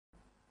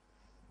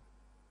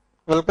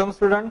Welcome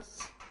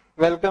students,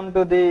 welcome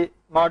to the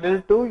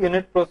Module 2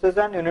 Unit Process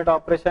and Unit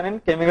Operation in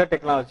Chemical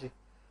Technology.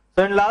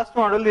 So in last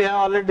module we have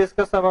already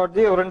discussed about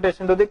the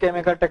orientation to the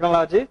chemical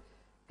technology,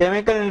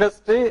 chemical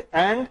industry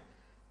and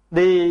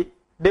the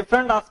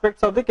different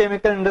aspects of the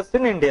chemical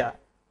industry in India.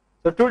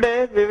 So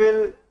today we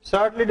will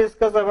shortly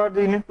discuss about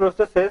the unit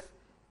processes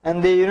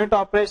and the unit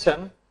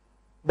operation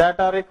that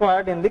are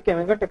required in the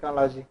chemical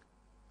technology.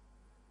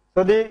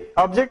 So the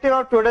objective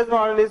of today's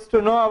model is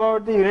to know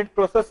about the unit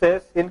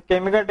processes in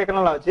chemical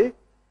technology,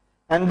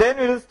 and then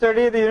we will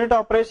study the unit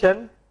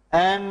operation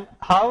and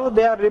how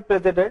they are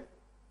represented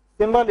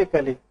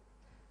symbolically.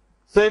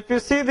 So if you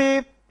see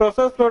the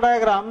process flow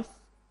diagrams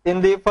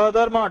in the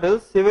further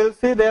models, you will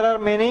see there are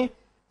many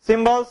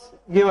symbols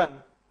given.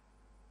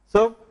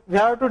 So we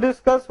have to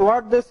discuss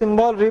what the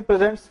symbol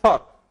represents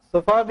for.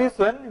 So for this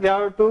one we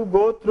have to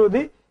go through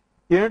the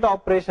unit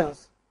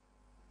operations.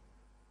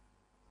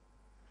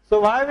 So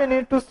why we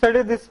need to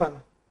study this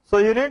one? So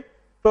unit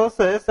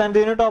process and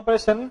unit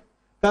operation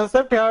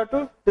concept we have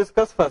to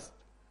discuss first.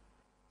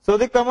 So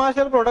the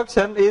commercial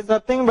production is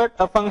nothing but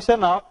a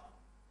function of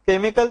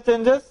chemical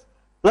changes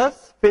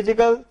plus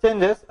physical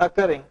changes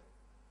occurring.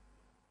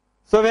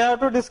 So we have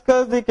to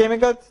discuss the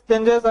chemical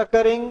changes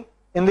occurring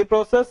in the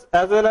process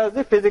as well as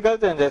the physical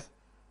changes.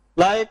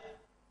 Like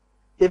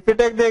if we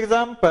take the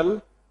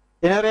example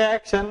in a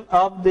reaction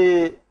of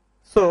the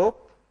soap,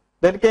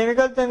 then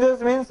chemical changes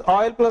means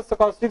oil plus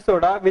caustic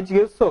soda which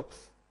gives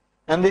soaps,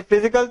 and the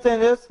physical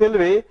changes will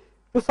be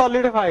to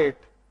solidify it,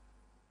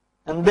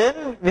 and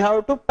then we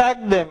have to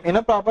pack them in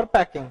a proper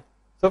packing.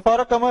 So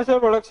for a commercial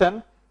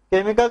production,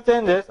 chemical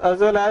changes as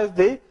well as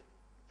the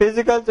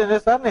physical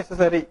changes are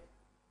necessary.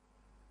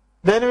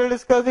 Then we will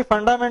discuss the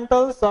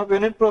fundamentals of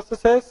unit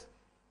processes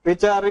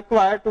which are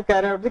required to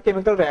carry out the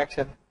chemical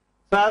reaction.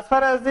 So as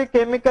far as the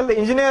chemical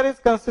engineer is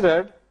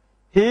considered,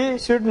 he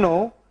should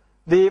know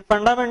the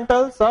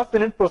fundamentals of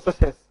unit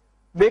processes,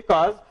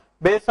 because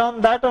based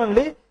on that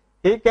only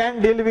he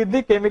can deal with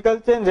the chemical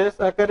changes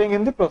occurring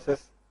in the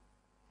process.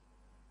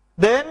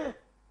 Then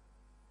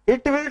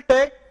it will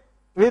take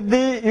with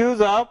the use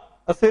of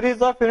a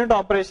series of unit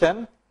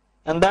operation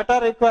and that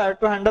are required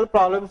to handle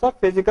problems of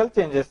physical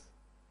changes.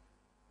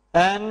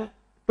 And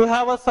to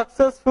have a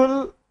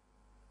successful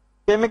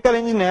chemical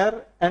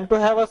engineer and to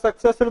have a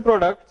successful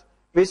product,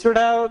 we should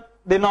have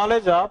the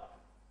knowledge of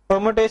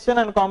permutation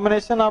and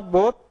combination of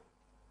both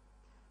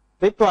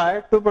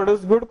required to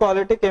produce good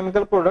quality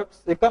chemical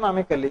products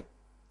economically.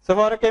 So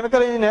for a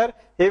chemical engineer,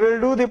 he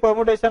will do the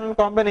permutation and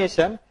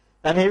combination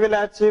and he will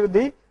achieve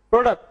the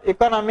product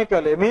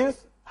economically.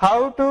 Means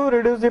how to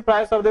reduce the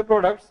price of the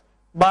products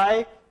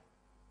by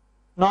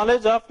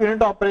knowledge of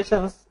unit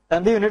operations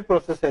and the unit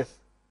processes.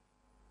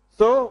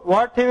 So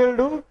what he will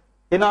do,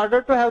 in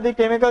order to have the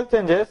chemical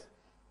changes,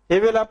 he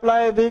will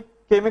apply the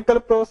chemical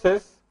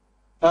process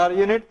or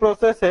unit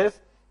processes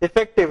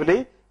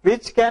effectively,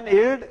 which can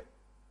yield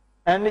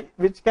and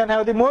which can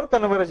have the more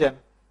conversion,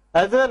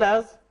 as well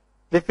as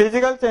the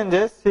physical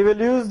changes he will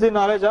use the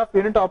knowledge of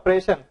unit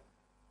operation.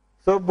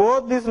 So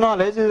both this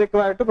knowledge is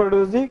required to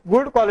produce the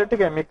good quality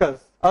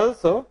chemicals.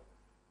 Also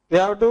we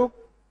have to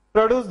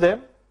produce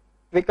them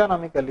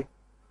economically.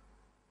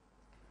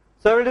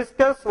 So we will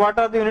discuss what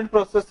are the unit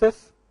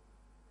processes.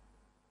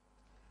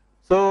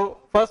 So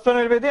first one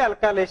will be the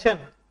alkylation,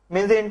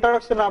 means the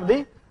introduction of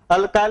the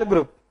alkyl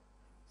group.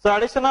 So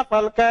addition of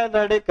alkyl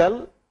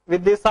radical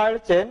with the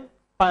side chain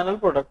final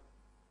product.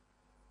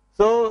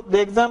 So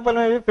the example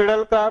may be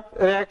Friedel-Crafts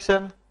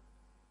reaction.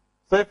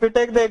 So if we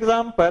take the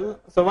example,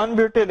 so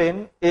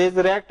 1-butylene is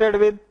reacted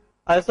with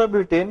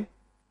isobutane,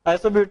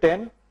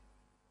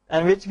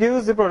 and which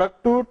gives the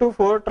product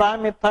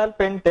 2,2,4-trimethyl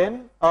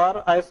pentane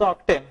or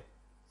isooctane.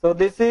 So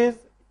this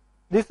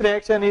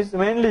reaction is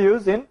mainly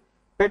used in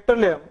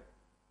petroleum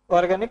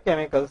organic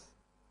chemicals.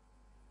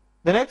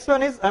 The next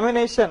one is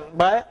amination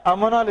by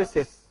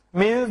ammonolysis,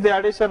 means the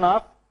addition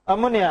of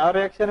ammonia or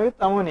reaction with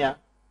ammonia.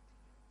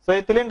 So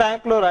ethylene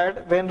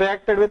dichloride, when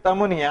reacted with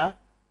ammonia,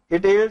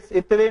 it yields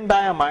ethylene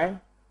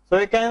diamine. So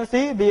you can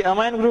see the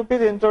amine group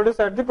is introduced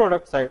at the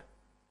product side.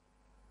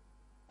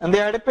 And the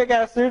adipic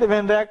acid,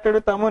 when reacted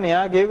with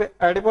ammonia, give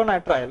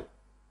adiponitrile.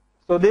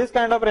 So this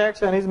kind of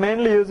reaction is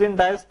mainly used in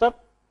dyestuff,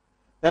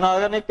 then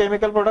organic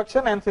chemical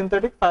production and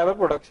synthetic fiber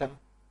production.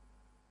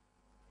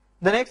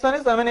 The next one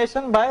is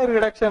amination by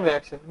reduction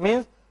reaction,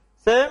 means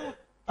same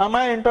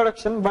amine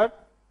introduction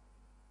but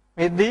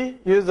with the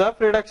use of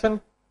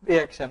reduction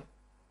reaction.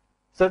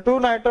 So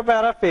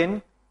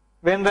 2-nitroparaffin,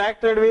 when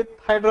reacted with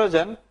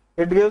hydrogen,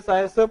 it gives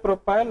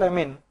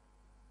isopropylamine.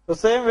 So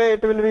same way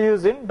it will be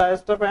used in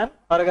dyestuff and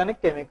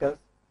organic chemicals.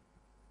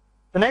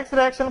 The next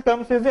reaction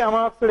comes is the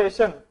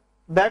ammoxidation.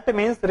 That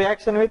means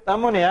reaction with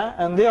ammonia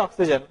and the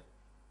oxygen.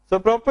 So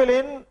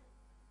propylene,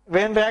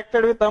 when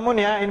reacted with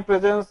ammonia in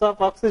presence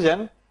of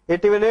oxygen,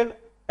 it will yield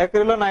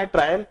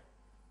acrylonitrile,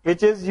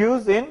 which is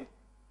used in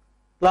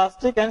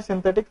plastic and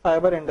synthetic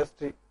fiber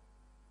industry.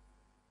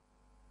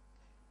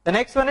 The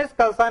next one is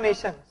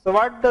calcination. So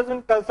what does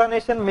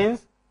calcination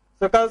means?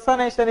 So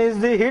calcination is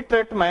the heat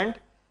treatment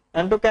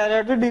and to carry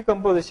out the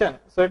decomposition.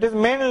 So it is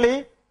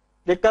mainly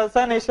the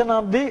calcination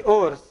of the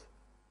ores.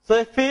 So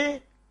if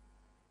we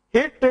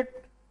heat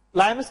it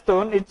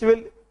limestone, it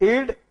will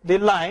yield the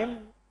lime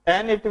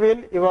and it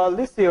will evolve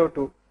the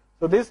CO2.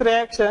 So this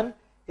reaction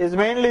is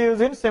mainly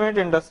used in cement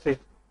industry.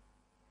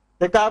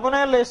 The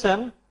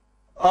carbonylation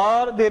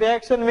or the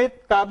reaction with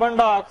carbon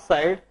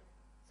dioxide.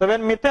 So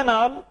when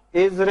methanol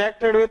is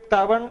reacted with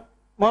carbon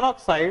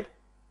monoxide,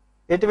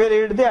 it will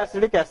yield the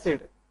acetic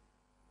acid.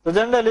 So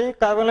generally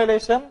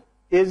carbonylation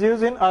is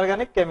used in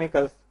organic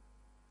chemicals.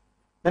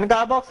 Then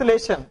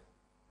carboxylation.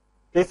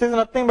 This is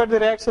nothing but the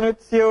reaction with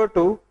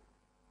CO2.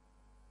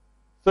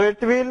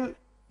 So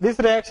this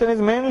reaction is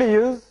mainly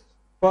used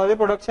for the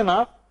production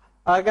of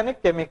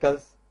organic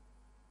chemicals.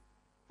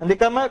 And the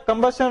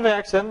combustion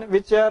reaction,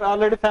 which you are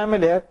already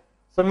familiar.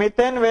 So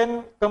methane,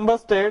 when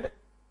combusted,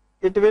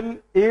 it will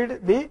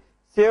yield the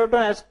CO2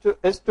 and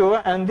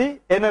H2O and the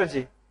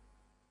energy.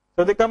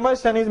 So the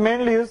combustion is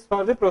mainly used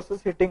for the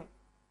process heating.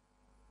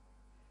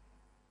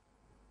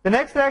 The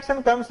next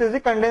reaction comes is the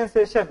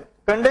condensation.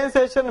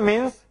 Condensation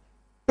means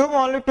two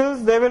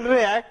molecules, they will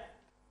react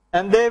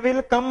and they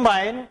will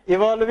combine,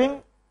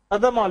 evolving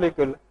other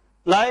molecule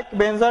like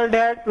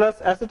benzaldehyde plus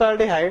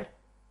acetaldehyde.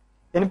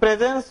 In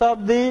presence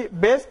of the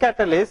base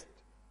catalyst,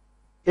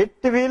 it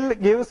will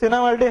give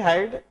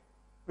cinnamaldehyde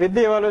with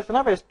the evolution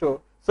of H2O.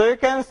 So you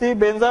can see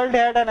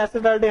benzaldehyde and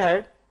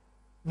acetaldehyde,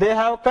 they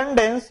have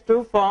condensed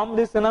to form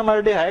the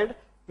cinnamaldehyde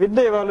with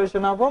the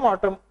evolution of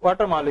a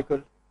water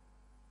molecule.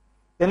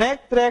 The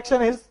next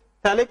reaction is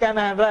phthalic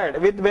anhydride.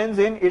 With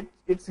benzene,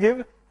 it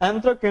gives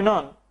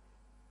anthraquinone.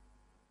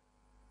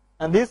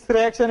 And this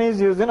reaction is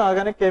used in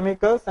organic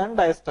chemicals and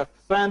dyestuff.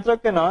 So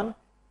anthraquinone,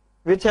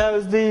 which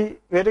has the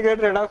very great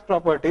redox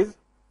properties.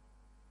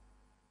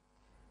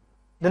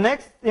 The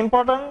next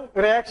important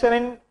reaction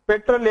in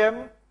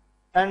petroleum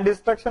and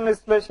destruction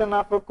distillation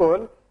of a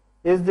coal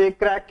is the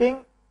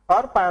cracking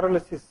or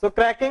pyrolysis. So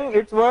cracking,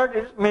 its word,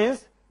 it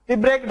means the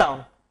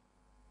breakdown.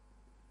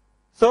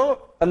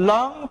 So a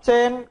long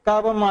chain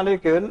carbon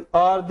molecule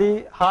or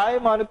the high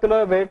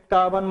molecular weight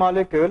carbon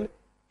molecule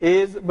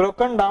is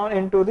broken down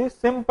into the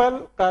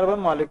simple carbon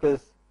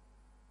molecules.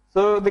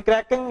 So the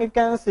cracking, you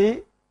can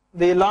see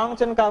the long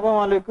chain carbon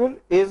molecule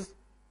is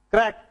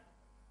cracked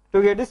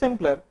to get it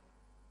simpler.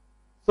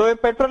 So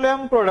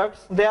petroleum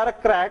products, they are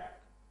cracked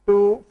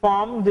to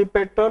form the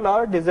petrol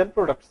or diesel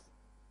products.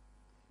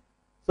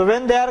 So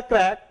when they are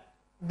cracked,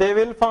 they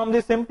will form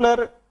the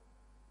simpler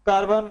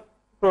carbon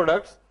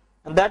products,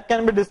 and that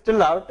can be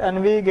distilled out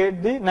and we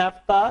get the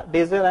naphtha,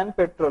 diesel and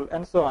petrol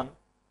and so on.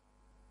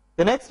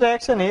 The next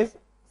reaction is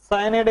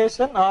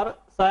cyanidation or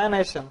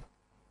cyanation.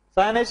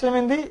 Cyanation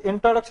means the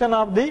introduction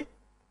of the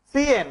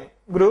CN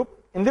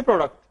group in the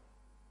product.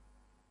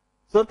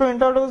 So to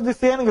introduce the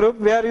CN group,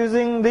 we are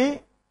using the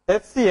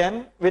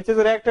HCN, which is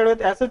reacted with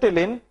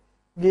acetylene,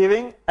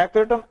 giving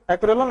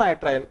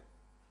acrylonitrile.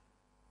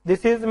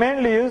 This is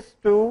mainly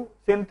used to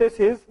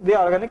synthesize the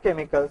organic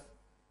chemicals.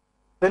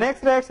 The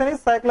next reaction is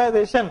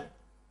cyclization.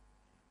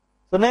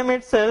 So name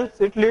itself,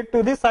 it leads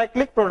to the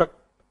cyclic product.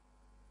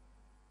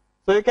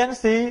 So you can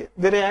see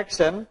the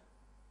reaction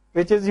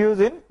which is used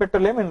in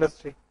petroleum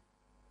industry.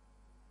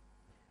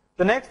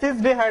 The next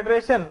is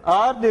dehydration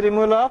or the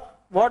removal of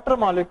water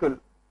molecule.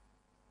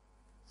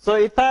 So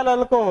ethyl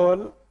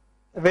alcohol,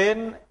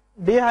 when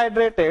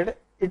dehydrated,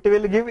 it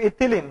will give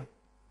ethylene,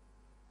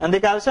 and the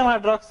calcium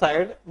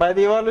hydroxide by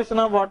the evolution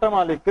of water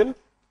molecule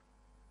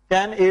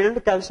can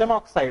yield calcium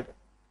oxide,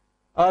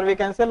 or we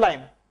can say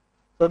lime.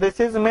 So this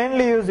is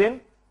mainly used in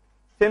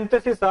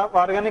synthesis of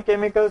organic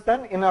chemicals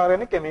and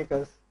inorganic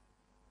chemicals.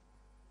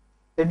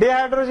 The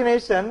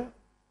dehydrogenation,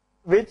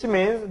 which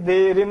means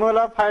the removal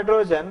of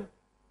hydrogen,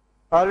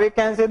 or we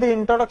can say the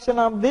introduction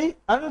of the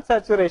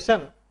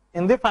unsaturation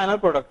in the final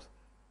products.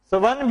 So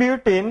one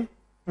butene,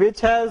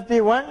 which has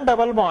the one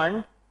double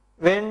bond,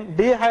 when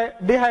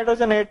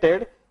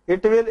dehydrogenated,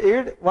 it will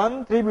yield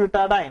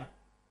 1,3-butadiene,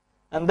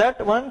 and that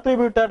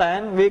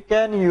 1,3-butadiene we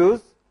can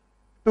use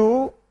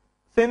to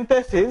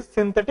synthesize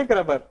synthetic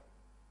rubber.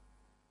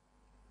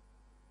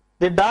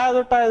 The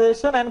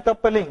diazotization and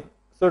coupling.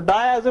 So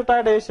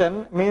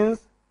diazotization means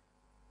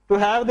to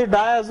have the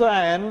diazo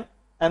ion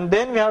and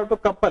then we have to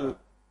couple.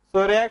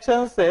 So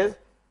reaction says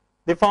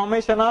the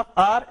formation of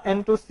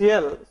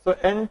RN2Cl. So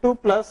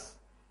N2 plus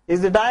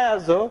is the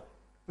diazo,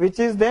 which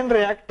is then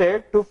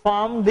reacted to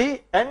form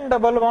the N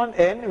double bond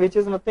N, which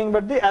is nothing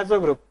but the azo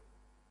group.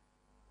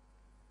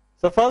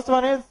 So first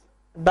one is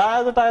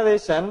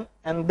diazotization,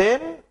 and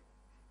then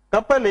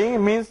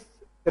coupling means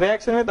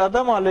reaction with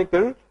other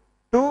molecule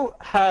to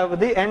have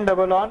the N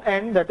double bond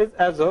N, that is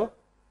azo.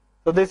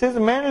 So this is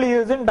mainly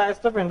used in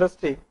dyestuff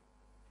industry.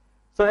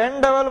 So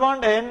N double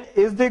bond N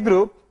is the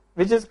group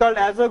which is called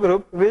azo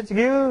group, which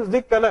gives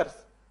the colors.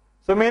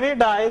 So many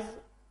dyes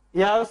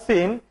you have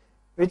seen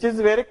which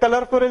is very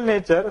colorful in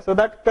nature. So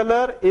that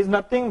color is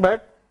nothing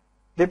but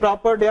the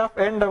property of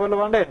N double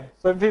bond N.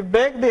 So if we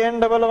break the N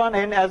double bond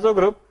N azo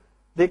group,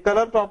 the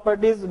color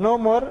property is no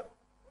more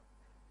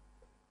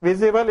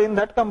visible in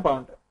that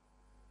compound.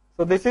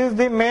 So this is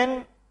the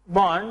main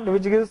bond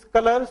which gives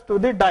colors to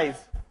the dyes.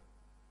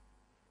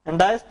 And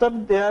dye stuff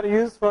they are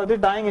used for the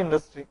dyeing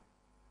industry.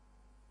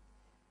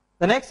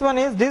 The next one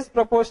is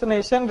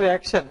disproportionation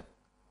reaction.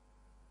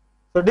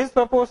 So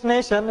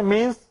disproportionation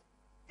means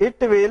it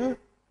will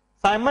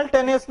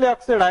simultaneously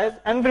oxidize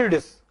and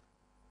reduce.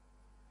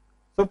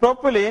 So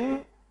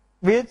propylene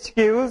which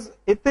gives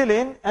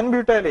ethylene and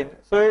butylene.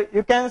 So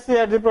you can see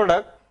at the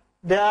product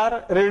they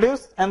are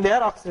reduced and they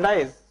are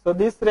oxidized. So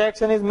this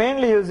reaction is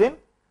mainly used in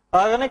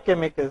organic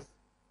chemicals.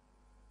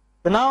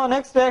 So now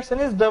next reaction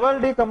is double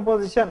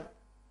decomposition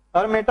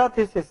or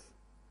metathesis.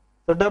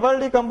 So double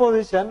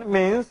decomposition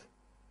means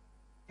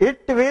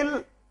it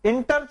will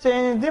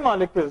interchange the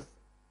molecules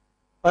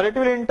or it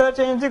will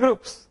interchange the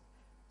groups.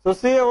 So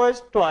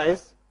COH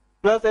twice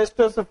plus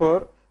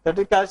H2SO4, that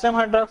is calcium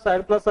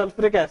hydroxide plus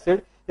sulfuric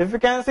acid. If you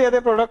can see at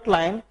the product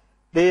line,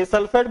 the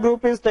sulfate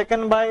group is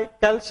taken by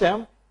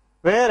calcium,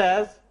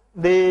 whereas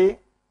the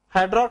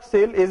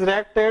hydroxyl is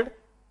reacted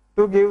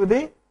to give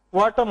the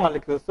water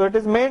molecules. So it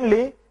is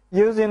mainly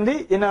used in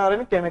the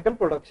inorganic chemical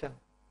production.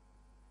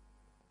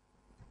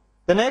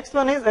 The next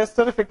one is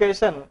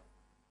esterification,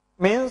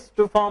 means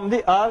to form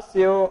the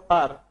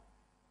RCOR.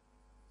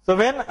 So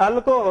when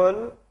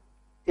alcohol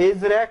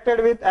is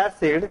reacted with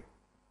acid,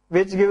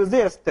 which gives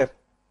the ester.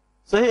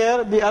 So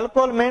here the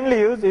alcohol mainly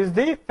used is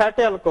the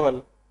fatty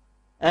alcohol,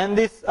 and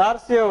this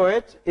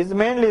RCOH is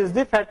mainly is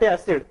the fatty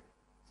acid.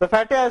 So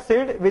fatty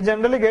acid we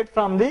generally get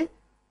from the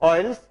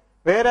oils,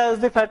 whereas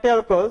the fatty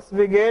alcohols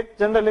we get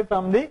generally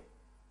from the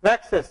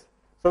waxes.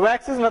 So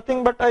wax is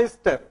nothing but a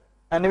ester,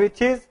 and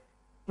which is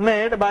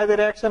made by the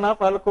reaction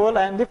of alcohol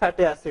and the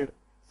fatty acid.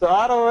 So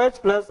ROH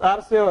plus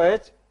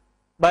RCOH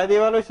by the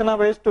evolution of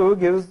H2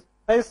 gives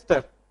a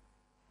ester,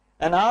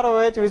 and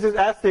ROH which is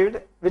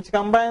acid which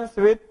combines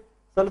with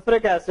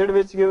sulfuric acid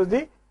which gives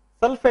the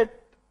sulfate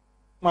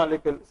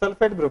molecule,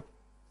 sulfate group.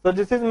 So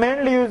this is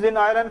mainly used in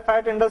oil and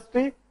fat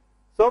industry,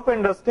 soap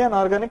industry and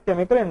organic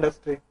chemical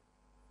industry.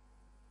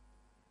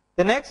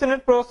 The next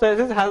unit process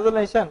is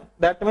halonation,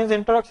 that means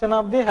introduction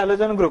of the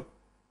halogen group.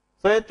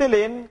 So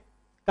ethylene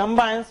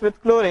combines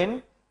with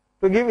chlorine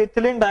to give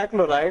ethylene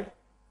dichloride,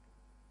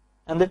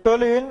 and the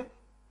toluene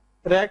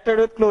reacted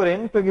with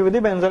chlorine to give the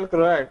benzyl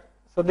chloride.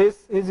 So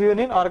this is used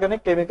in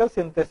organic chemical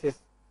synthesis.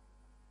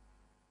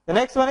 The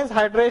next one is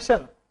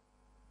hydration,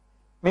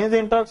 means the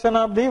introduction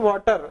of the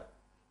water.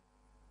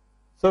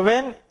 So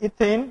when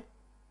ethene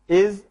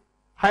is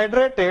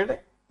hydrated,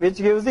 which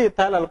gives the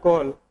ethyl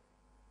alcohol,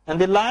 and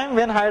the lime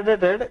when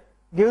hydrated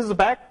gives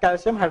back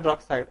calcium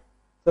hydroxide.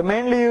 So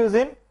mainly used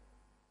in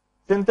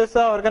synthesis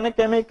of organic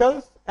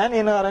chemicals and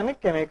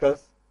inorganic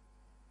chemicals.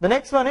 The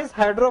next one is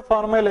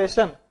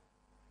hydroformylation,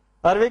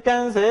 or we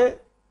can say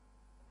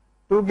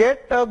to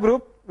get a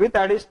group with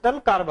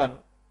additional carbon,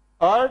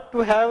 or to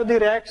have the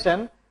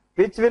reaction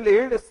which will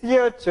yield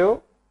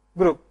CHO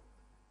group.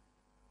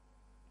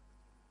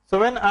 So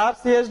when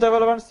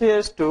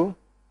RCH11CH2,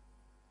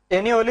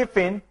 any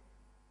olefin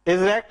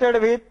is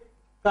reacted with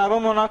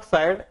carbon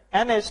monoxide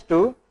and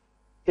H2,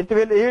 it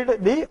will yield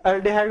the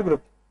aldehyde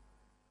group.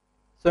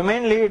 So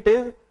mainly it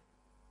is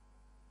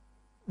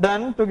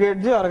done to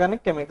get the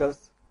organic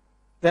chemicals.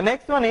 The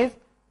next one is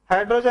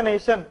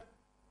hydrogenation,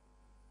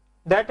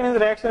 that means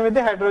reaction with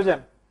the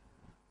hydrogen.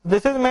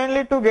 This is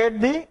mainly to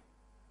get the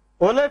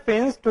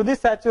olefins to the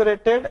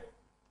saturated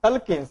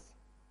alkenes.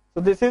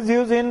 So this is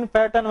used in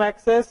fat and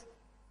waxes,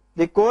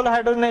 the coal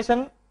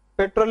hydrogenation,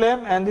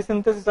 petroleum, and the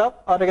synthesis of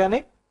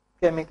organic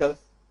chemicals.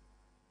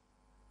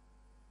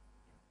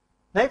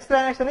 Next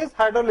reaction is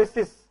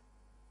hydrolysis,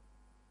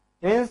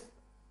 means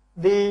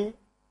the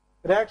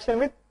reaction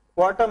with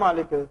water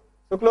molecule.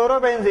 So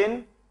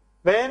chlorobenzene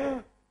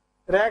when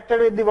reacted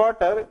with the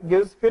water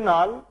gives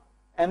phenol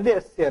and the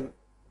HCl.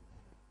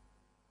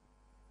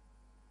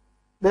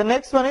 The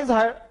next one is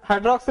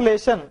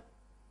hydroxylation.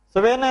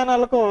 So when an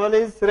alcohol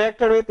is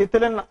reacted with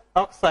ethylene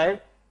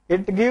oxide,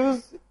 it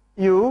gives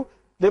you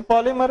the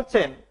polymer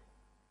chain.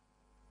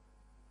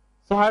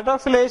 So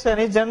hydroxylation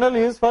is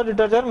generally used for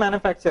detergent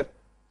manufacture.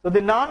 So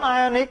the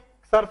non-ionic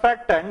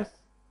surfactants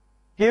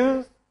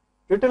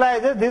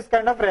utilizes this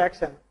kind of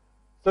reaction.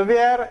 So we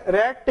are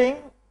reacting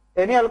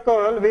any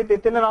alcohol with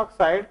ethylene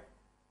oxide,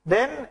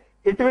 then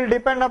it will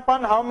depend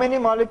upon how many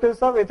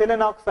molecules of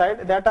ethylene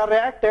oxide that are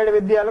reacted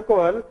with the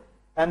alcohol,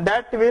 and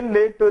that will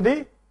lead to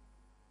the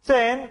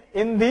chain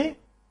in the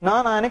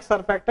non-ionic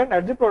surfactant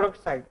at the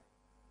product side.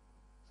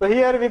 So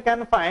here we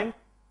can find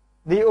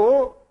the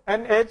O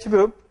and H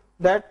group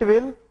that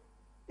will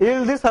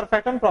yield the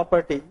surfactant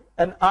property,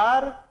 and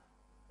R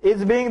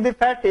is being the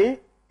fatty,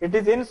 it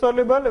is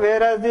insoluble,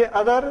 whereas the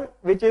other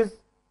which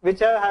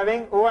are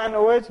having O and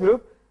OH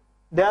group,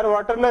 they are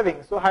water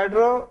loving. So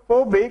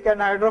hydrophobic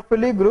and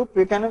hydrophilic group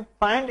we can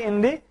find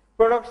in the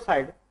product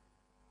side,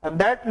 and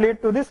that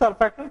lead to the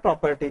surfactant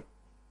property.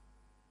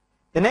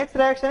 The next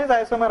reaction is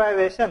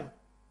isomerization.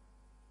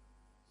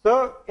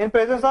 So in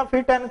presence of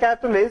heat and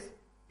catalyst,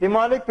 the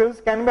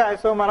molecules can be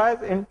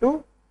isomerized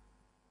into,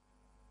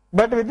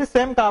 but with the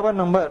same carbon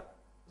number.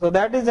 So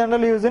that is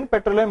generally used in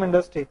petroleum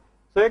industry.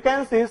 So you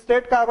can see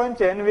straight carbon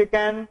chain we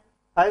can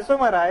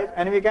isomerize,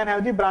 and we can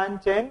have the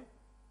branch chain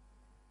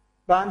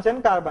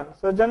carbon.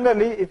 So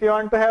generally, if you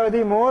want to have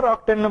the more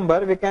octane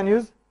number, we can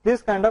use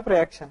this kind of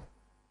reaction.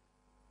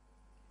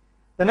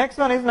 The next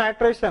one is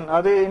nitration,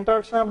 or the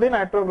introduction of the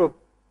nitro group.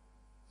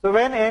 So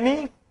when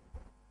any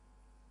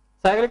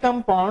cyclic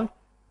compound,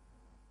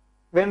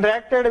 when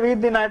reacted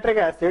with the nitric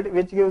acid,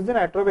 which gives the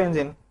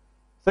nitrobenzene.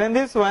 So in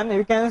this one,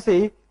 you can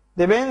see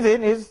the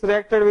benzene is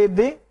reacted with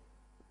the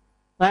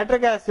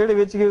nitric acid,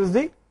 which gives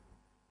the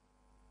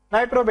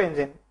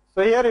nitrobenzene.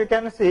 So here you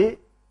can see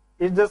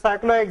it's the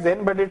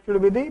cyclohexane, but it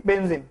should be the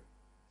benzene.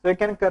 So you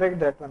can correct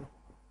that one.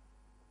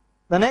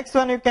 The next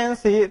one, you can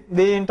see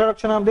the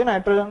introduction of the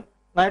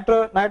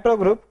nitro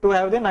group to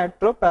have the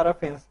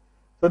nitroparaffins.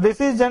 So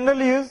this is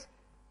generally used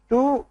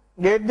to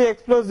get the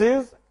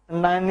explosives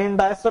in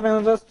disturbed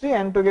industry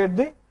and to get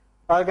the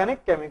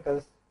organic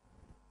chemicals.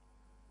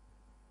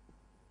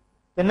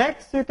 The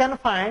next, you can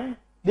find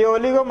the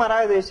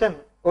oligomerization.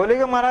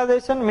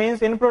 Oligomerization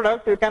means in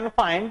product you can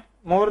find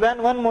more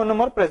than one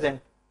monomer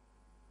present.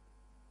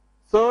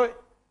 So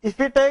if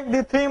we take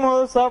the 3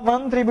 moles of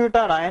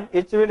 1,3-butadiene,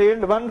 it will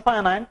yield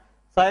 1,5,9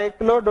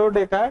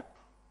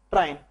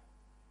 cyclododecatrine.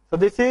 So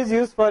this is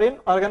used for in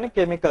organic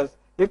chemicals.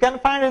 You can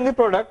find in the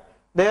product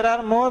there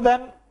are more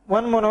than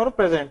one monomer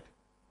present.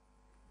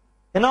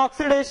 In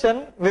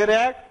oxidation, we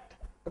react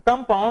a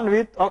compound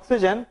with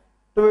oxygen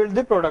to yield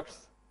the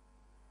products.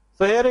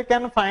 So here you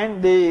can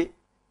find the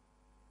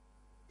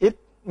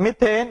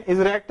methane is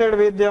reacted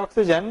with the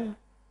oxygen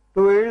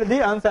to yield the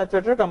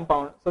unsaturated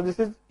compound. So this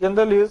is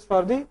generally used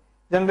for the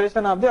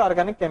generation of the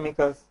organic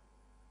chemicals.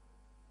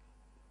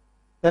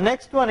 The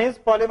next one is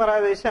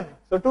polymerization.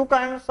 So 2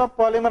 kinds of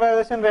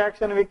polymerization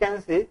reaction we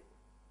can see.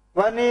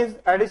 One is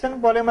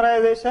addition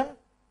polymerization,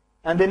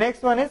 and the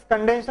next one is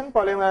condensation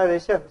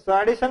polymerization. So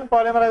addition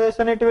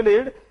polymerization, it will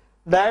yield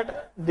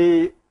that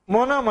the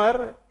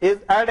monomer is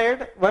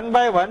added one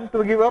by one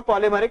to give a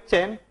polymeric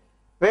chain,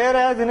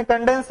 whereas in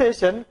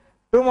condensation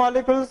 2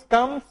 molecules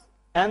comes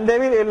and they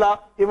will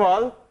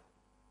evolve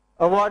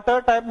a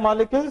water type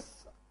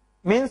molecules,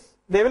 means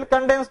they will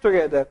condense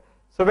together.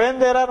 So when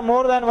there are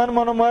more than one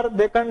monomer,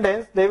 they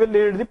condense, they will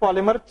lead the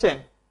polymer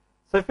chain.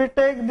 So if we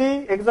take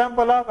the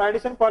example of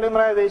addition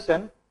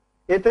polymerization,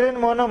 ethylene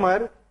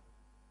monomer,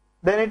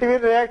 then it will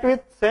react with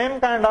same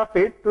kind of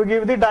it to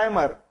give the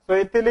dimer.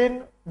 So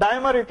ethylene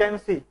dimer you can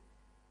see.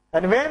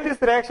 And when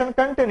this reaction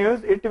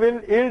continues, it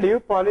will yield you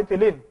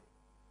polyethylene.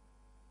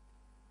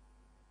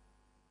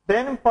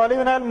 Then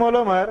polyvinyl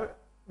monomer,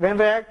 when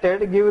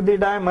reacted, give the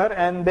dimer,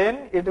 and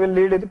then it will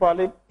lead to the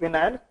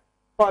polyvinyl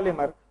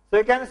polymer. So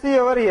you can see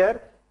over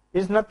here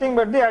is nothing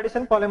but the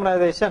addition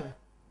polymerization.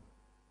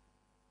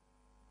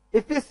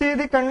 If we see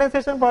the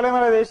condensation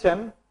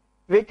polymerization,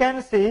 we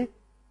can see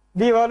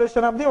the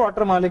evolution of the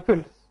water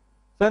molecules.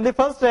 So in the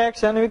first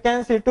reaction, we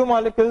can see 2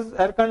 molecules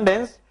are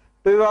condensed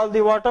to evolve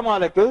the water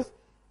molecules,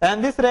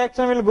 and this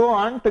reaction will go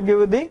on to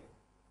give the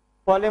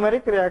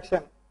polymeric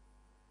reaction.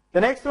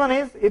 The next one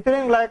is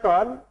ethylene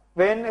glycol.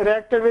 When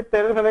reacted with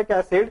terephthalic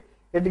acid,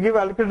 it gives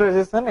alkyl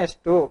resistance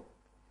H2O.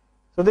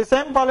 So the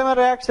same polymer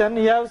reaction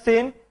you have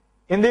seen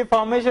in the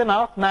formation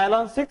of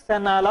nylon 6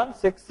 and nylon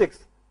 6,6,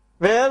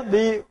 where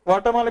the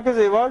water molecules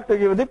evolve to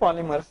give the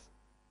polymers.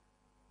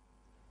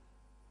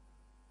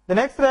 The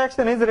next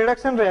reaction is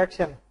reduction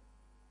reaction.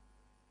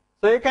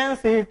 So you can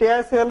see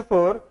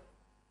TiCl4.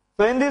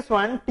 So in this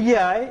one,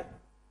 Ti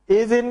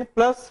is in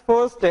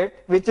 +4 state,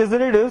 which is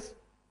reduced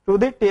to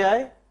the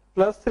Ti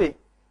 +3.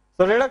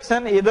 So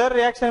reduction, either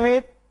reaction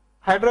with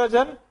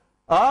hydrogen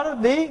or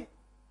the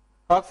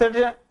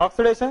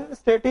oxidation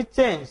state is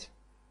changed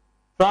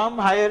from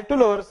higher to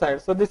lower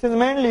side. So this is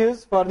mainly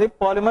used for the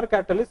polymer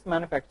catalyst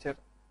manufacture.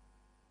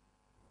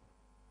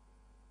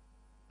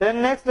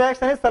 Then next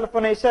reaction is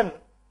sulfonation,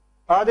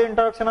 or the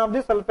introduction of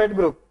the sulfate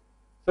group.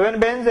 So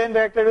when benzene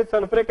reacted with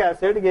sulfuric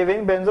acid,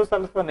 giving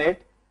benzosulfonate.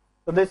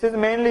 So this is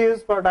mainly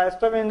used for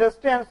diester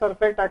industry and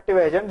sulfate active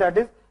agent, that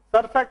is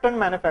surfactant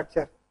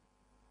manufacture.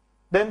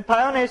 Then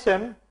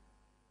thionation,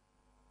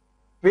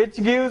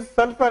 which gives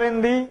sulfur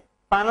in the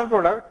final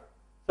product.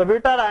 So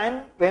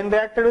butadiene, when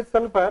reacted with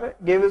sulfur,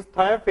 gives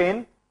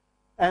thiophene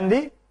and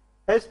the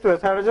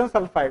H2S, hydrogen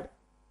sulfide.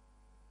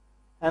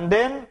 And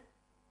then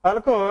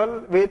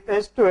alcohol with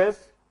H2S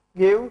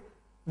give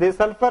the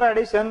sulfur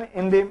addition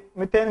in the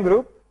methane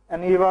group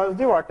and evolves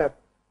the water.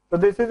 So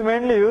this is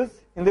mainly used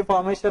in the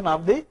formation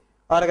of the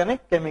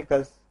organic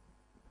chemicals.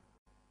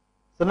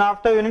 So now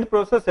after unit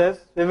processes,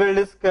 we will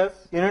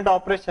discuss unit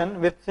operation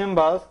with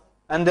symbols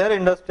and their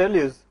industrial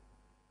use.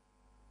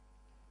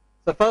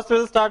 So first we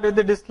will start with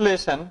the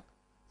distillation.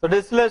 So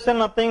distillation,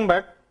 nothing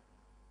but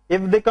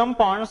if the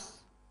compounds,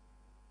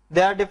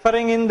 they are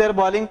differing in their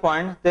boiling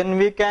point, then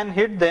we can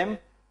heat them.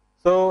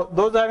 So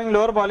those having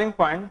lower boiling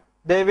point,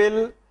 they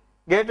will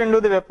get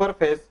into the vapor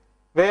phase,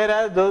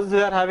 whereas those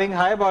who are having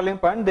high boiling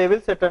point, they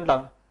will settle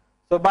down.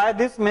 So by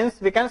this means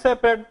we can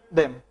separate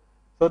them.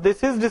 So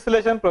this is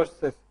distillation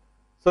process.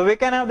 So we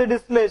can have the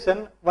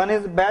distillation, one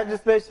is batch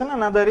distillation,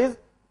 another is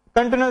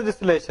continuous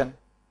distillation.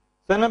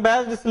 So in a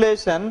batch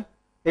distillation,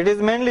 It is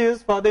mainly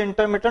used for the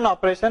intermittent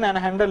operation and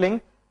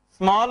handling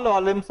small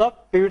volumes of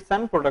feeds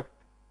and product.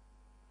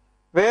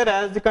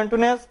 Whereas the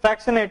continuous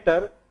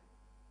fractionator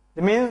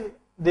means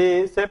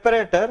the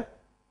separator,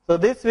 so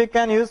this we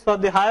can use for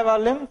the high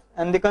volumes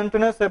and the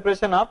continuous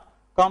separation of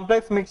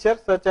complex mixtures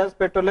such as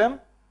petroleum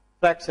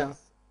fractions.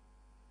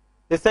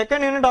 The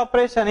second unit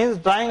operation is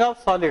drying of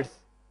solids.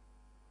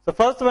 So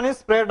first one is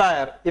spray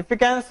dryer. If you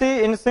can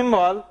see in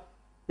symbol,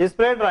 the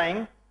spray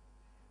drying,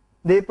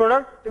 the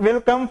product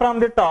will come from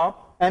the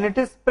top and it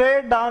is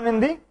sprayed down in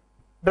the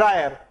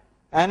dryer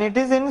and it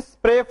is in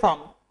spray form.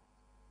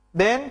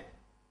 Then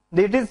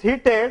it is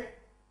heated,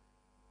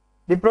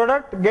 the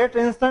product gets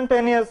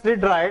instantaneously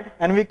dried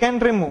and we can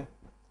remove.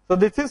 So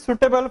this is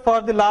suitable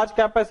for the large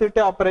capacity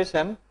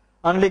operation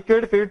on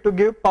liquid feed to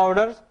give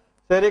powders,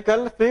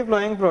 spherical, free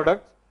flowing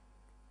products,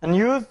 and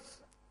used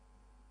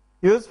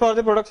for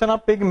the production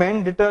of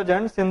pigment,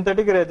 detergents,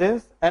 synthetic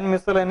resins and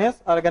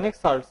miscellaneous organic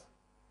salts.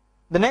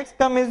 The next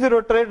come is the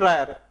rotary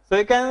dryer. So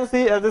you can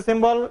see as the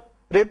symbol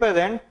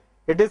represent,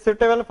 it is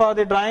suitable for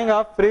the drying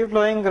of free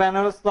flowing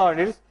granular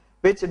solids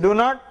which do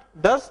not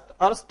dust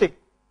or stick.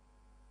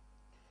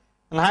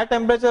 And high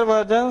temperature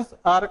versions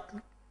are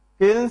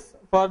kilns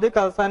for the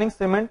calcining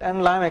cement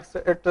and lime,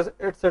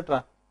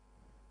 etc.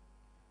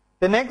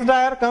 The next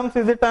dryer comes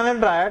is the tunnel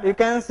dryer. You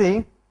can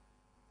see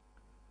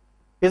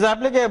is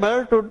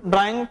applicable to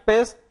drying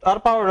paste or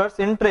powders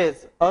in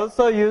trays,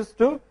 also used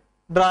to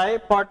dry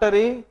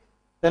pottery,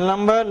 then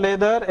lumber,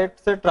 leather,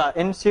 etc.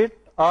 in sheet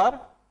or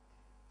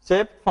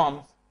shaped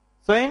forms.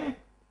 So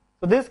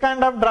this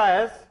kind of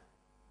dryers,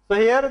 so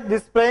here the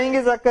spraying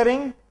is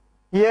occurring,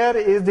 here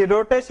is the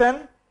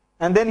rotation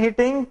and then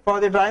heating for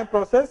the drying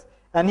process,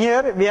 and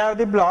here we have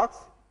the blocks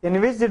in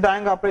which the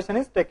drying operation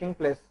is taking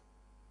place.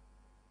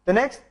 The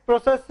next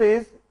process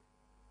is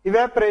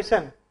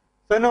evaporation.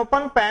 So in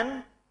open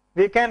pan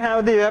we can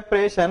have the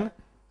evaporation.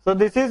 So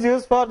this is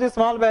used for the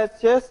small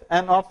batches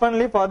and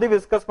oftenly for the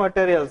viscous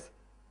materials,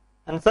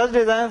 and such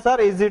designs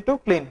are easy to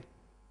clean.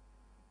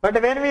 But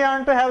when we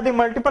want to have the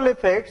multiple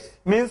effects,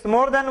 means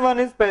more than one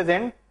is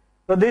present,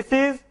 so this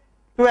is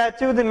to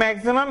achieve the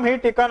maximum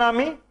heat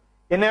economy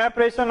in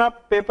evaporation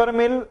of paper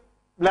mill,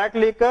 black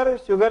liquor,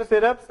 sugar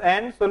syrups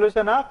and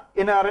solution of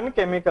inorganic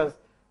chemicals.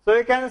 So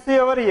you can see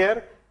over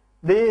here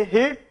the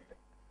heat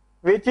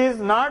which is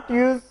not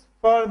used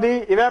for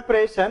the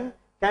evaporation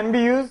can be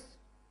used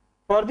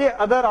for the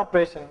other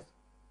operations.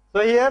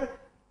 So here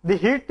the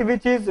heat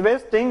which is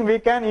wasting we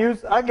can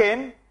use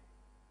again,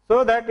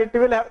 so that it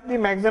will have the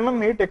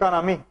maximum heat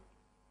economy.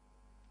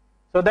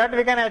 So that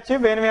we can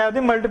achieve when we have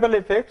the multiple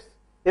effects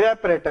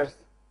evaporators.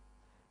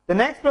 The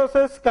next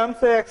process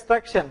comes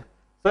extraction.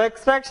 So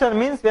extraction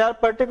means we are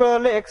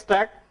particularly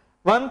extract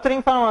one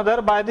thing from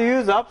other by the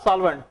use of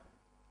solvent.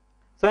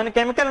 So in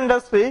chemical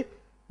industry,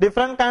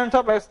 different kinds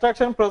of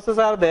extraction process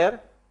are there,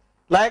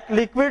 like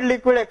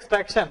liquid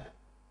extraction.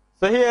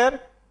 So here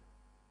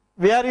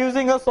we are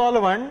using a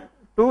solvent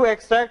to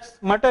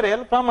extract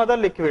material from other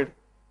liquid.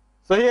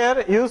 So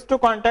here used to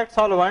contact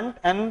solvent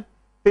and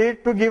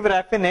feed to give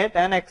raffinate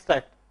and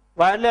extract.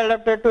 Widely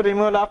adapted to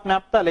removal of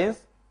naphthalene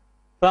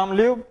from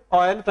lube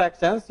oil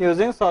fractions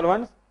using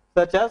solvents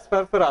such as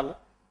furfural.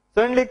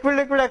 So in liquid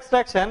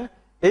extraction,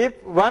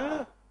 if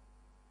one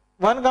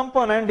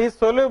component is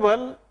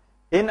soluble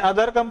in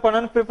other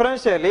component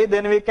preferentially,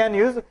 then we can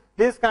use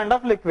this kind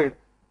of liquid.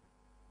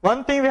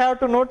 One thing we have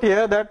to note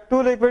here, that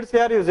two liquids we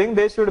are using,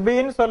 they should be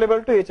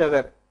insoluble to each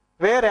other,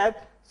 whereas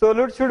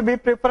solute should be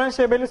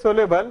preferentially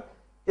soluble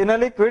in a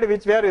liquid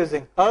which we are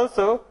using.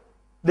 Also,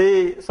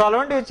 the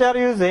solvent which we are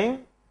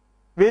using,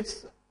 which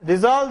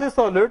dissolve the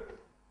solute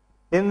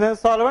in the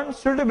solvent,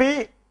 should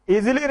be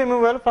easily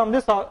removable from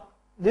the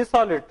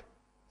solute,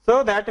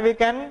 so that we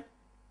can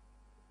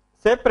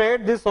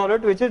separate the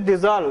solute which is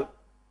dissolved.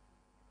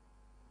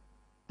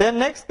 Then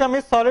next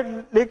comes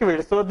solid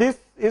liquid. So this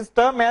is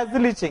termed as the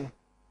leaching.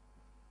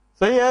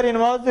 So here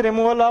involves the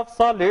removal of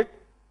solid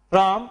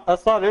from a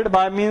solid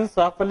by means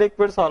of a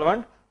liquid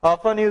solvent,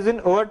 often used in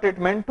ore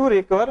treatment to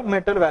recover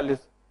metal values.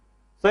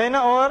 So in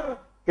a ore,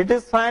 it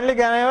is finely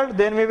granuled,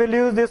 then we will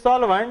use the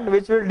solvent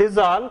which will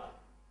dissolve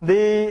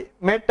the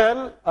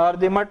metal or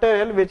the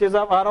material which is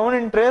of our own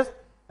interest,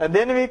 and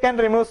then we can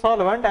remove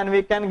solvent and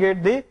we can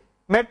get the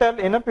metal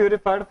in a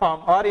purified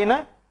form or in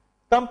a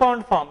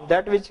compound form,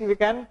 that which we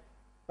can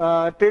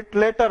treat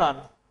later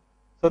on.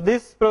 So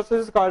this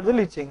process is called the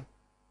leaching.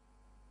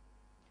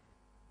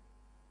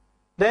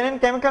 Then in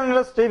chemical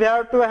industry we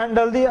have to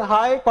handle the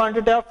high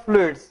quantity of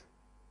fluids.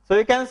 So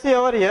you can see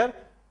over here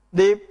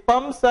the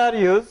pumps are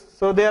used.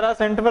 So there are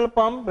centrifugal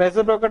pump,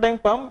 reciprocating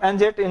pump and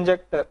jet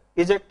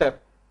ejector.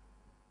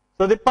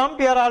 So the pump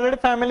you are already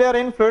familiar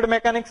in fluid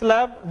mechanics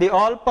lab. The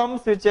all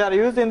pumps which are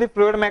used in the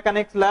fluid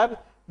mechanics lab,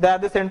 they are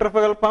the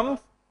centrifugal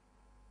pumps.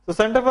 So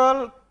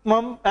centrifugal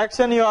pump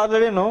action you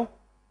already know,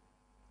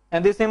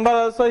 and the symbol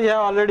also you have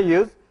already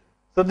used.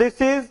 So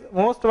this is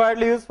most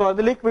widely used for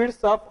the liquids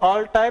of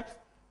all types,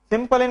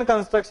 simple in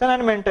construction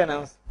and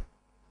maintenance.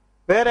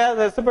 Whereas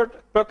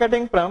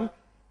reciprocating pump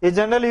is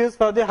generally used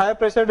for the high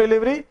pressure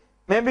delivery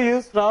may be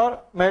used for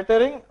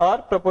metering or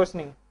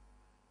proportioning.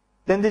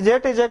 Then the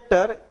jet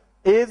ejector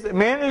is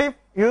mainly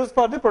used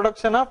for the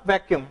production of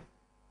vacuum.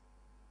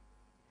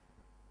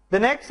 The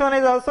next one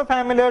is also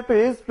familiar to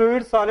is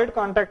fluid solid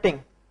contacting.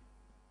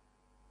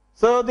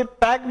 So the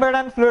packed bed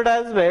and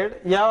fluidized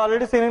bed you have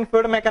already seen in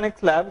fluid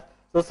mechanics lab.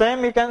 So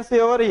same you can see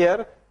over here.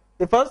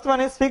 The first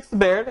one is fixed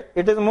bed.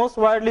 It is most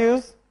widely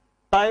used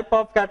type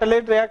of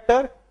catalytic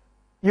reactor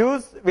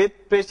used with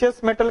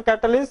precious metal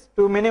catalyst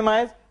to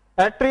minimize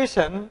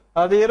attrition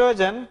or the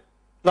erosion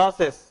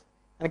losses,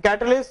 and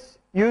catalyst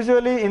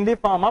usually in the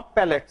form of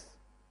pellets.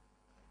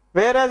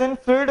 Whereas in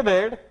fluid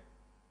bed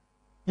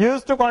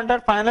used to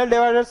contact final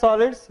divided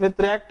solids with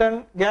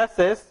reactant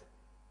gases,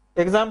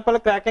 example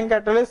cracking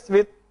catalyst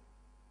with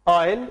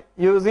oil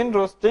used in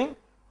roasting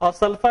of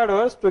sulfide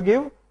ores to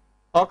give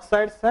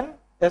oxides and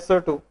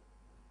SO2.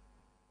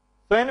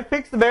 So in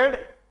fixed bed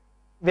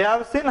we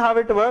have seen how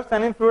it works,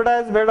 and in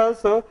fluidized bed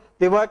also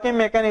the working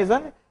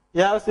mechanism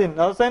you have seen.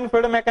 Also in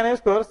fluid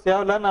mechanics course you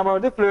have learned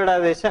about the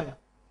fluidization.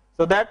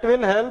 So that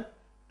will help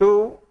to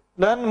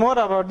learn more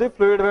about the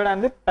fluid bed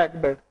and the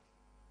packed bed.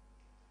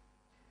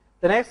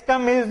 The next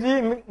come is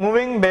the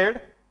moving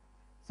bed.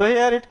 So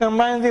here it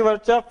combines the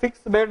virtue of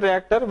fixed bed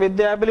reactor with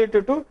the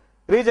ability to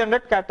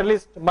regenerate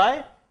catalyst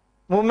by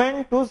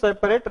movement to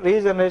separate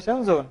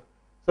regeneration zone.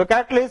 So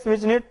catalyst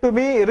which need to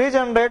be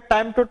regenerated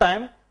time to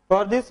time,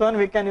 for this one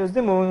we can use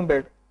the moving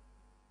bed.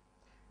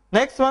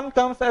 Next one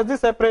comes as the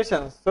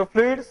separations. So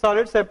fluid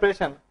solid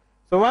separation.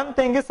 So one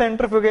thing is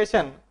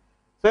centrifugation.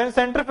 So in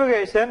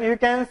centrifugation you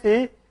can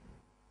see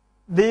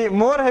the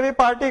more heavy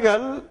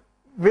particle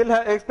will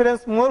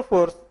experience more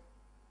force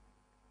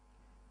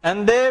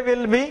and they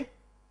will be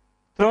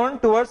thrown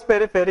towards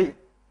periphery.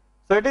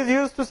 So it is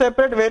used to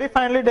separate very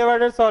finely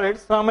divided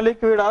solids from a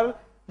liquid or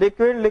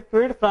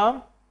liquid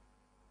from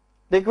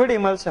liquid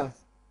emulsions.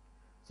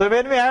 So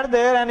when we add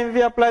there and if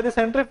we apply the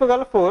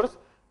centrifugal force,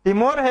 the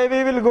more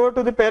heavy will go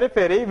to the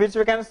periphery which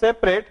we can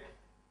separate,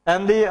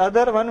 and the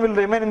other one will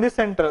remain in the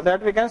center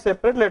that we can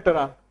separate later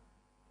on.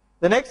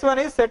 The next one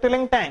is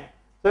settling tank.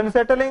 So in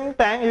settling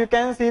tank you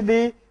can see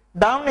the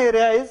down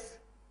area is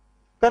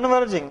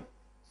converging.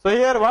 So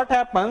here what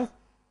happens,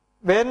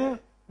 when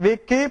we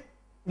keep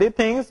the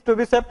things to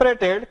be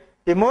separated,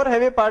 the more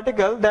heavy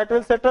particle that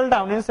will settle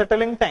down in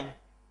settling tank.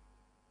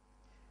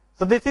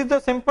 So this is the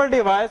simple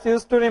device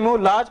used to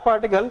remove large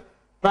particle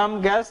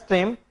from gas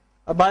stream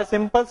by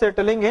simple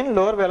settling in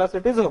lower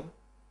velocity zone.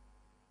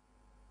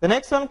 The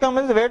next one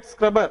comes is wet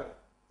scrubber.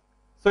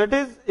 So it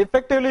is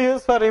effectively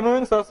used for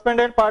removing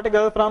suspended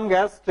particles from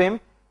gas stream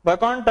by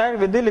contact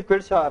with the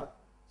liquid shower.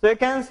 So you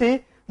can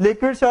see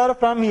liquid shower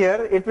from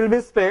here, it will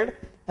be sprayed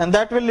and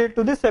that will lead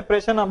to the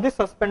separation of the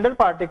suspended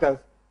particles.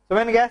 So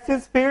when gas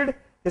is filled,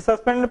 the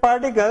suspended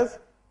particles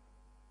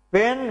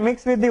when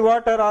mixed with the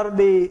water or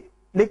the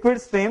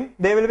liquid stream,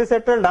 they will be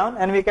settled down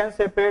and we can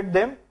separate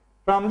them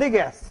from the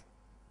gas.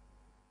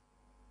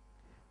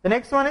 The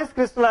next one is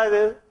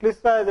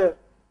crystallizer.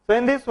 So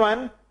in this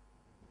one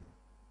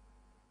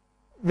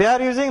we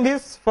are using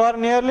this for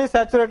nearly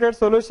saturated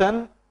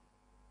solution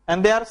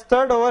and they are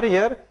stirred over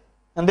here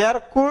and they are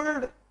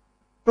cooled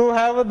to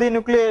have the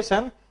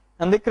nucleation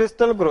and the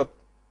crystal growth.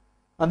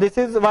 And this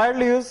is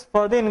widely used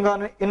for the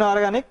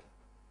inorganic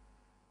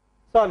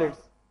solids.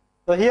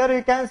 So here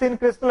you can see in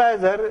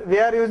crystallizer we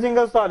are using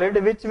a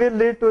solid which will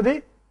lead to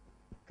the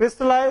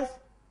crystallized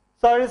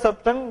solid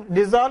substance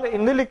dissolved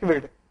in the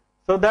liquid.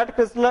 So that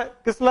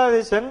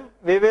crystallization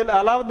we will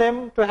allow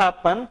them to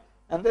happen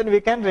and then we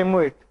can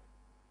remove it.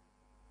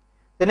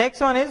 The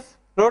next one is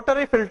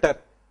rotary filter.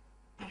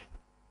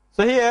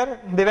 So here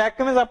the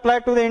vacuum is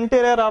applied to the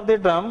interior of the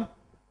drum.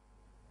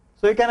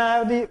 So you can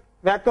have the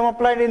vacuum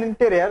applied in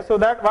interior, so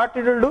that what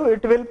it will do,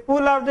 it will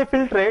pull out the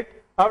filtrate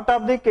out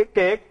of the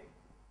cake.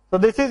 So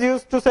this is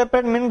used to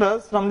separate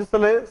minerals from the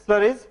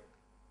slurries,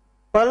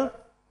 pulp,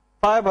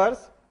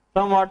 fibers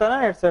from water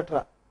and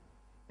etc.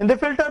 In the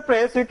filter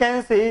press you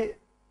can see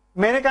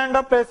many kind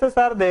of presses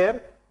are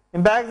there,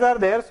 bags are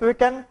there, so we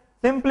can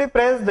simply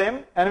press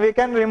them and we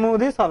can remove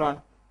the solvent.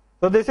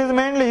 So this is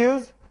mainly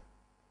used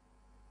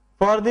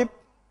for the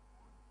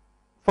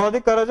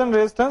corrosion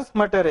resistance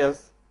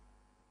materials.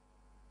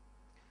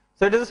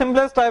 So it is the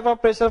simplest type of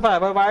pressure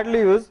fiber widely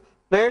used.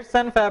 Plates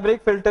and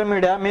fabric filter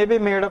media may be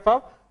made up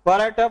of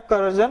variety of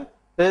corrosion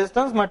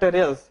resistance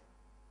materials.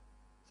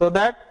 So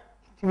that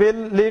will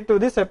lead to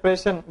the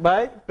separation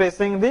by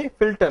pressing the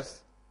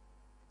filters.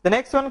 The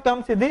next one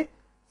comes with the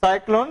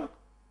cyclone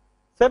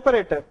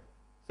separator.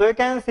 So you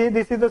can see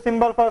this is the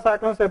symbol for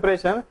cyclone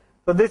separation.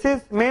 So this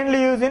is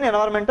mainly used in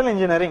environmental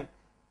engineering.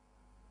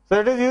 So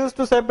it is used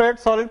to separate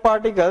solid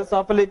particles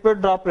of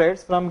liquid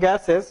droplets from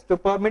gases to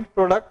permit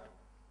product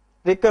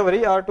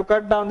recovery or to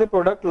cut down the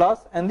product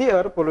loss and the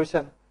air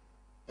pollution.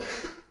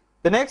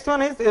 The next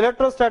one is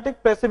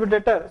electrostatic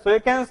precipitator. So you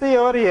can see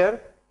over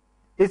here,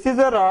 this is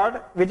a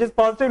rod which is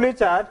positively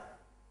charged.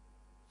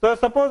 So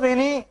suppose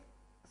any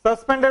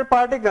suspended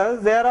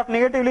particles, they are of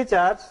negatively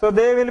charged, so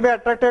they will be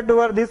attracted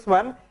toward this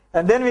one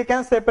and then we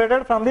can separate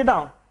it from the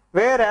down.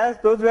 Whereas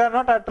those who are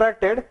not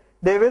attracted,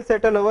 they will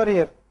settle over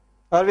here.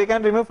 or we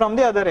can remove from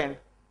the other end.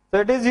 So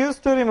it is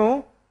used to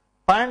remove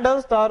fine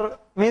dust or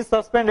mist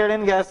suspended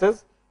in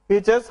gases,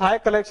 features high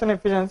collection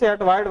efficiency at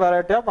wide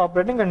variety of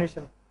operating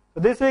conditions. So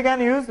this we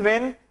can use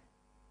when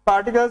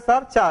particles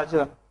are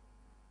charged.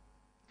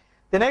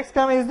 The next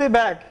come is the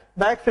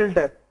bag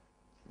filter.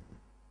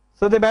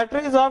 So the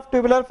batteries of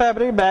tubular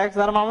fabric bags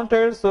are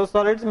mounted so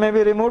solids may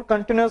be removed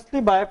continuously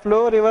by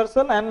flow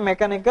reversal and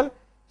mechanical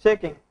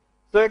shaking.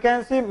 So you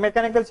can see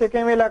mechanical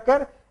shaking will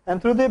occur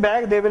and through the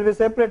bag they will be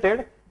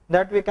separated,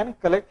 that we can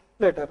collect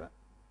later.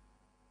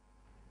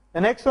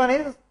 The next one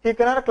is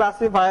thickener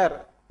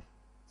classifier.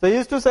 So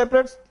used to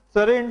separate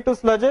slurry into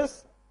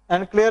sludges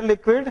and clear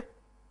liquid,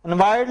 and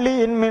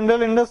widely in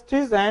mineral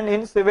industries and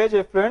in sewage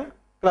effluent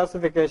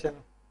classification.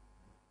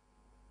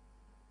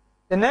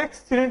 The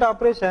next unit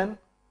operation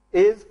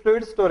is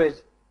fluid storage.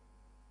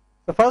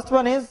 The first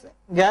one is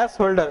gas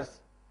holders,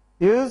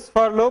 used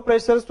for low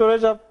pressure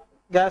storage of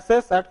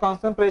gases at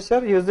constant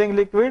pressure using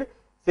liquid,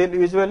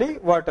 usually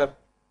water.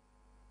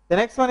 The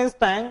next one is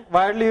tank,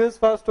 widely used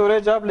for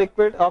storage of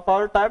liquid of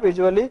all type,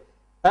 usually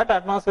at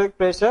atmospheric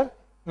pressure,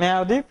 may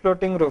have the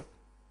floating roof.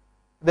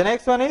 The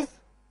next one is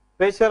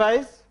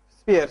pressurized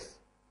spheres.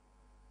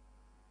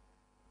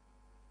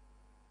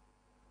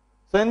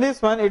 So in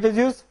this one it is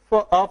used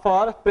for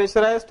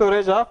pressurized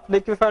storage of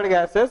liquefied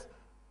gases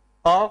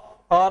or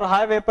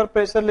high vapor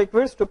pressure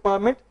liquids to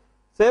permit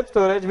safe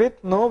storage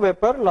with no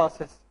vapor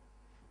losses.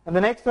 And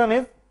the next one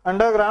is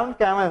underground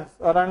caverns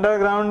or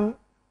underground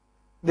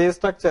the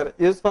structure,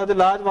 used for the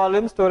large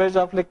volume storage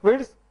of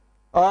liquids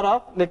or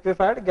of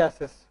liquefied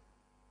gases.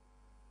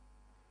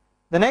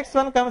 The next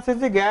one comes is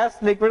the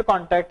gas liquid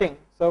contacting.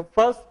 So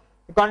first,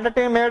 the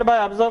contacting made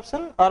by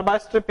absorption or by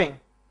stripping.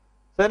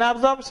 So in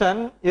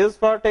absorption, used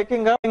for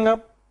taking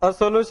up a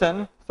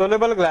solution,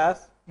 soluble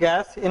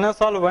gas in a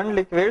solvent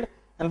liquid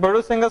and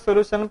producing a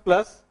solution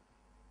plus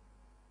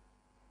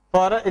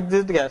for an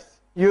exit gas,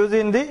 used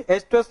in the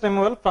H2S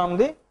removal from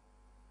the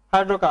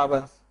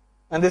hydrocarbons.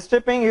 And the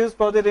stripping used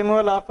for the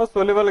removal of a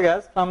soluble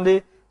gas from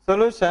the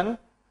solution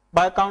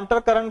by counter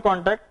current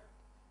contact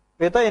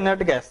with an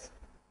inert gas.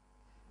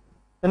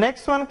 The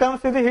next one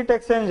comes with the heat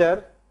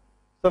exchanger.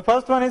 So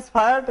first one is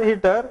fired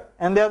heater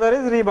and the other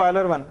is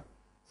reboiler one.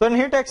 So in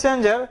heat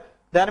exchanger,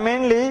 they are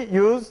mainly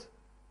used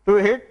to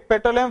heat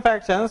petroleum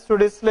fractions to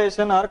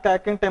distillation or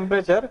cracking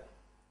temperature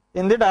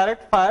in the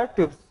direct fire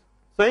tubes.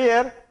 So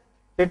here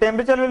the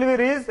temperature will be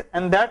raised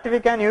and that we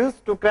can use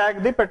to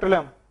crack the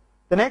petroleum.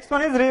 The next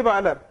one is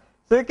reboiler.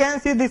 So you can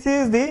see this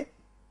is the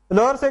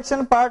lower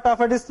section part of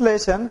a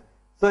distillation.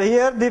 So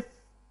here the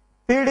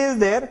feed is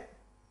there.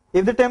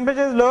 If the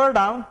temperature is lower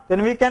down,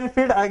 then we can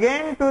feed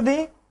again to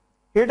the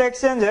heat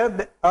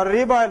exchanger or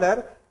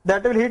reboiler,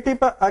 that will heat it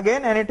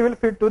again and it will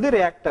feed to the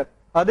reactor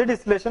or the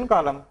distillation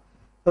column.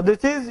 So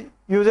this is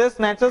uses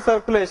natural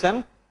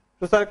circulation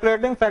to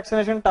circulating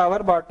fractionation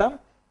tower bottom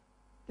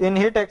in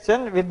heat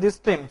exchange with the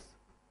streams.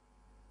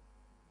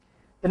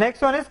 The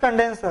next one is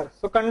condenser.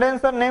 So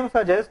condenser name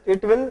suggests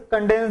it will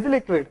condense the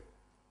liquid.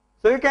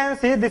 So you can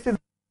see this is the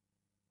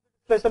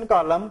distillation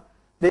column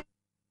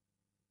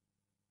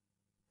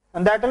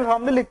and that will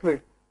form the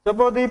liquid.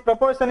 Suppose the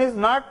proportion is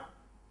not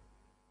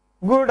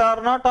good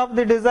or not of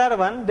the desired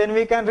one, then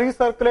we can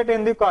recirculate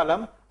in the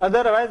column,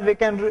 otherwise we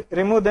can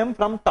remove them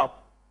from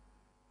top.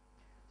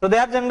 So they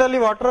are generally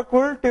water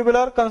cooled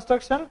tubular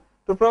construction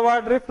to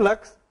provide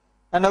reflux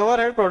and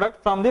overhead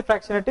product from the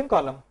fractionating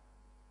column.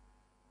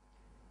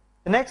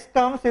 The next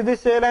comes is the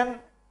shell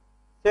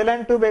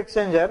and tube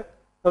exchanger.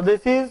 So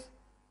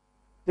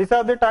these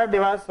are the type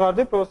device for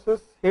the process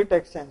heat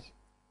exchange.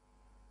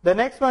 The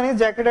next one is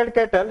jacketed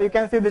kettle. You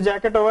can see the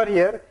jacket over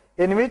here,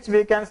 in which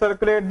we can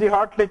circulate the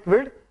hot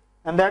liquid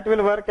and that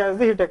will work as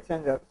the heat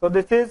exchanger. So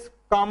this is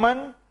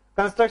common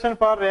construction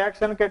for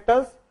reaction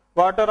kettles.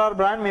 Water or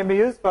brine may be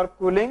used for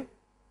cooling,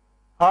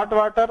 hot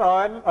water,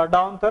 oil or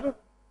downthrow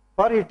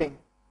for heating.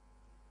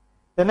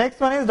 The next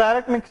one is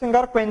direct mixing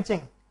or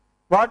quenching.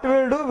 What we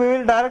will do, we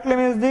will directly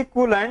mix the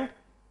coolant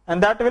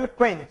and that will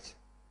quench.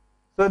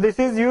 So this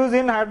is used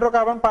in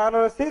hydrocarbon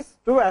pyrolysis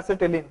to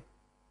acetylene.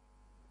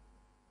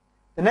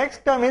 The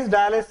next term is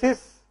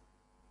dialysis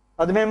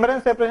or the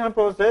membrane separation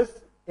process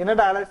in a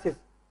dialysis.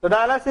 So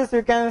dialysis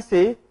you can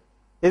see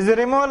is the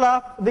removal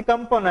of the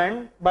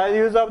component by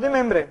use of the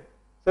membrane.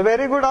 So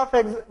very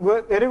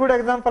good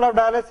example of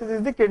dialysis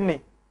is the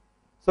kidney.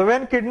 So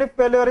when kidney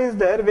failure is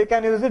there, we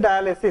can use the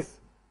dialysis.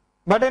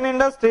 But in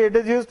industry it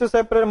is used to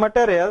separate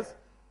materials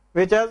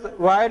which has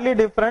widely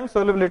different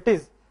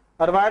solubilities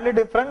or widely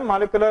different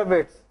molecular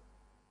weights.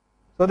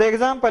 So the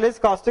example is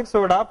caustic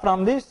soda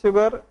from the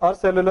sugar or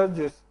cellulose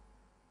juice.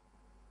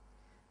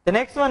 The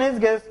next one is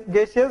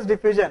gaseous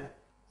diffusion.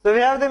 So we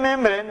have the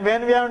membrane.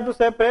 When we want to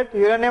separate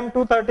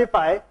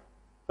uranium-235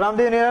 from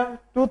the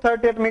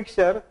uranium-238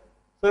 mixture,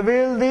 so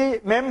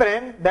the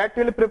membrane that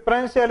will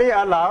preferentially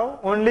allow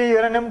only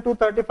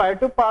uranium-235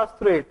 to pass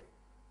through it.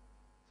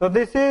 So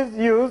this is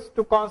used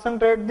to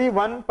concentrate the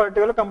one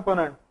particular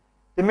component.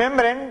 The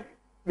membrane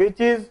which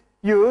is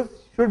used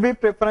should be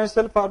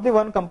preferential for the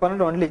one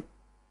component only.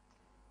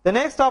 The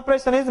next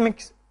operation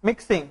is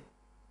mixing.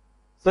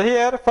 So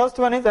here first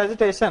one is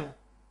agitation.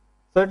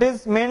 So it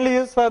is mainly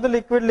used for the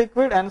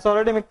liquid and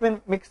solid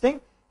mixing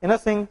in a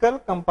single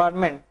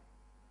compartment.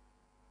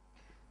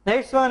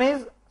 Next one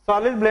is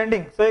solid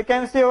blending. So you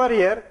can see over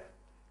here,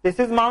 this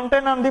is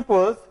mounted on the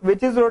poles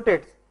which is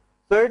rotates.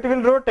 So it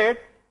will rotate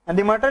and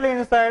the material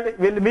inside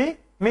will be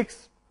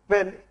mixed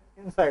well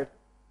inside.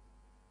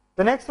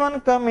 The next one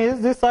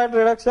is the size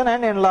reduction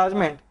and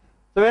enlargement.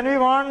 So when we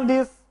want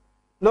this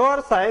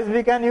lower size,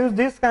 we can use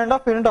this kind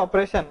of unit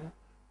operation.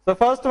 So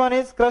first one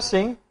is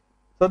crushing.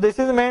 So this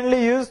is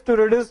mainly used to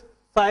reduce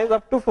size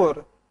up to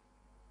 4.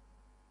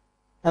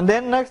 And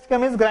then next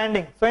is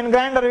grinding. So in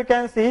grinder you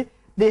can see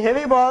the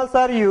heavy balls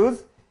are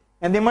used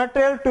and the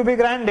material to be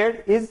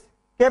grinded is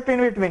kept in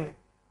between.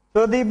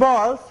 So the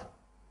balls,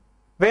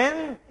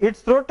 when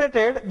it's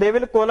rotated, they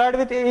will collide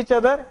with each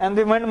other and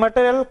the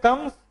material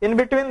comes in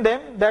between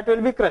them, that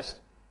will be crushed.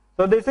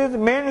 So this is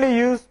mainly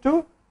used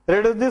to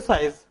reduce the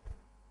size.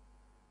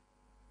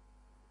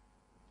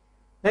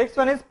 Next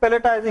one is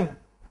pelletizing.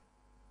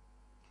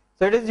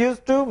 So it is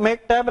used to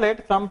make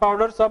tablet from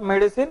powders of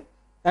medicine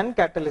and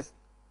catalyst.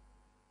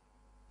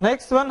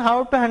 Next one,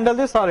 how to handle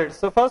the solids.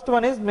 So first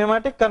one is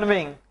pneumatic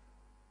conveying.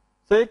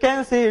 So you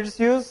can see it's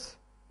used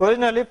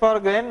originally for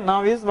grain,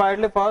 now is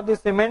widely for the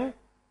cement,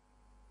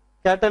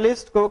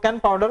 catalyst, coke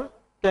and powder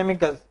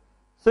chemicals.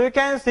 So you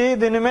can see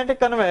the pneumatic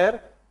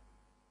conveyor.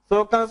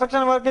 So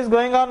construction work is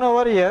going on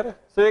over here.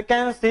 So you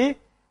can see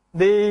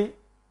the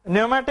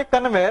pneumatic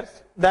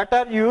conveyors that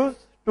are used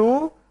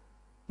to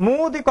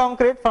move the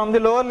concrete from the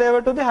lower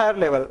level to the higher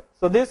level.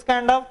 So this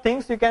kind of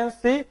things you can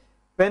see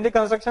when the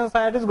construction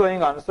site is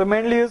going on. So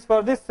mainly used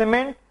for the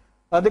cement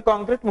or the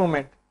concrete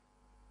movement.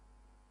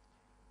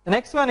 The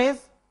next one is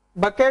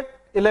bucket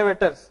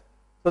elevators.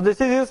 So this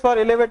is used for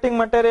elevating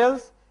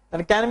materials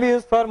and can be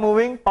used for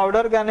moving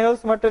powder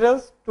granules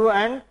materials to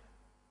and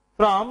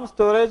from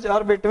storage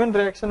or between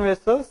reaction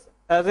vessels,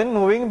 as in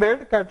moving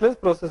bed catalyst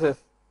processes.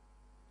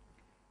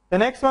 The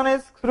next one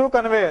is screw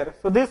conveyor.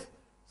 So this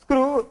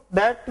screw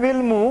that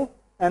will move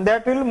and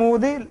that will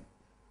move the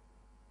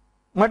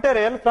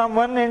material from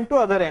one end to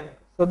other end.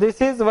 So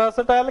this is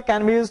versatile,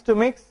 can be used to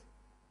mix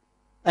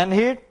and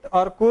heat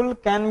or cool,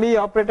 can be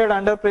operated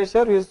under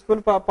pressure,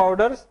 useful for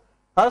powders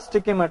or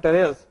sticky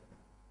materials.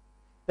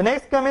 The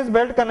next is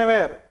belt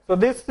conveyor. So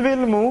this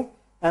will move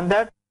and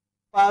that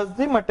pass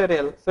the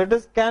material. So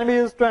it can be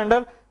used to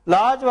handle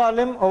large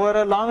volume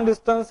over a long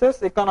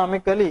distances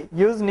economically.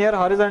 Used near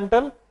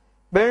horizontal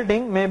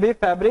belting, maybe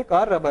fabric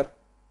or rubber.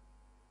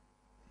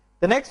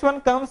 The next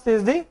one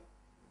is the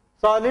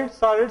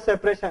solid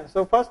separation.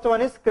 So first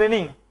one is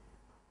screening.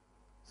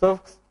 So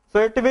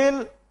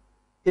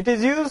it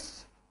is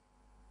used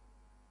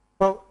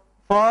for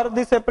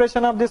the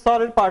separation of the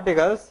solid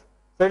particles.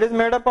 So it is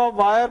made up of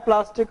wire,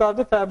 plastic or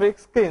the fabric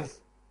screens.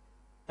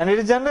 And it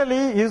is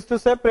generally used to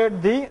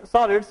separate the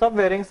solids of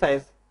varying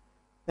size.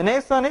 The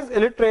next one is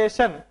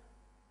illustration.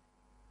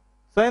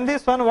 So in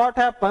this one what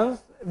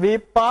happens, we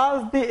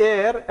pass the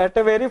air at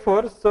a very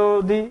force,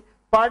 so the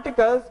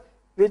particles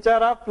which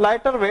are of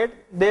lighter weight,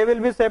 they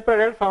will be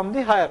separated from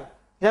the higher.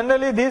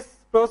 Generally this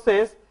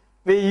process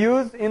we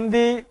use in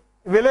the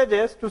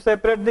villages to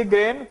separate the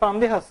grain from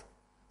the husk.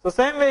 So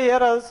same way here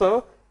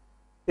also,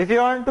 if you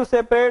want to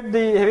separate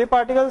the heavy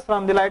particles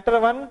from the lighter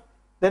one,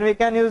 then we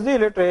can use the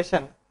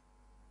illustration.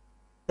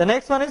 The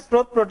next one is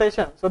froth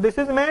flotation. So this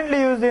is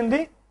mainly used in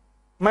the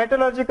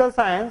metallurgical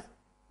science.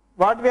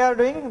 What we are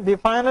doing, the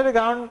finely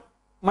ground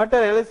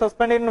material is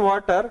suspended in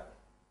water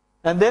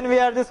and then we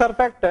add the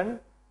surfactant,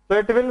 so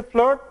it will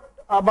float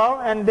above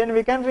and then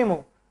we can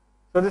remove.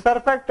 So the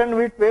surfactant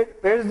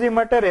weighs the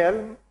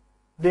material,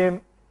 the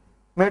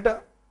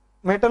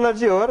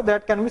metallurgy ore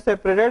that can be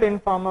separated in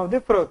form of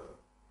the froth.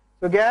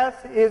 So gas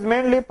is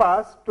mainly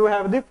passed to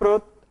have the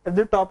froth at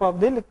the top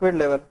of the liquid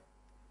level.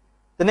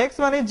 The next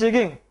one is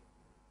jigging.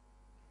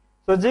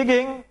 So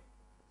jigging,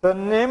 so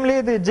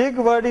namely the jig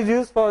word is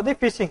used for the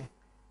fishing.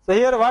 So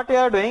here what we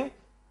are doing,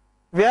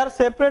 we are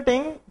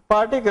separating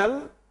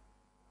particle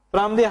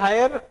from the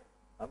higher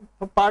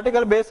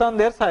particle based on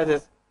their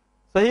sizes.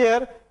 So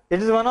here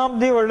it is one of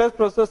the oldest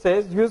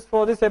processes used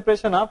for the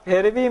separation of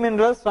heavy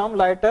minerals from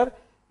lighter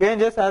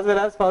gauges, as well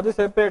as for the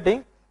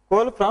separating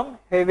coal from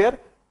heavier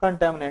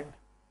contaminant.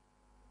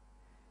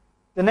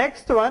 The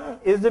next one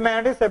is the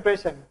magnetic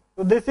separation.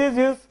 So this is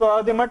used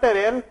for the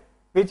material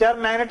which are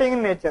magnetic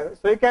in nature.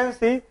 So you can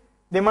see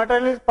the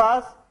material is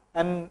passed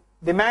and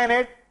the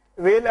magnet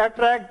will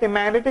attract the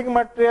magnetic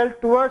material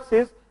towards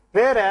it,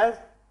 whereas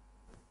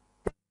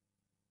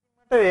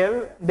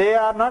material they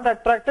are not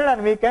attracted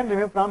and we can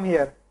remove from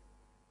here.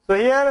 So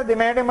here the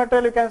magnetic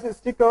material you can see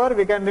stick over,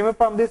 we can remove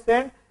from this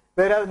end,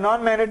 whereas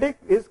non-magnetic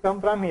is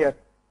come from here.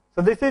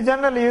 So this is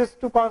generally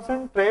used to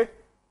concentrate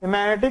the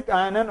magnetic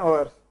iron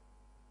ores.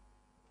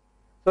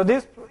 So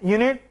this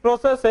unit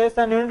processes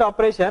and unit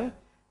operation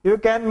you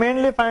can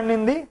mainly find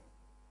in the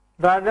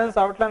Dryden's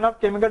outline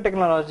of chemical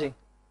technology.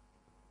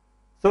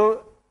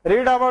 So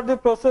read about the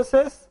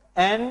processes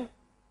and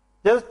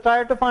just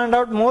try to find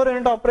out more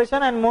unit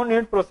operation and more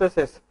unit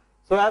processes.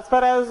 So as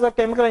far as the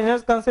chemical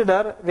engineers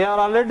consider, we have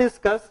already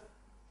discussed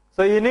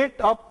So unit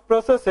of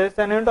processes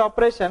and unit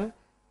operation,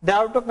 they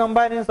have to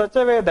combine in such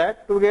a way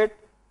that to get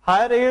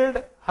higher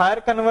yield, higher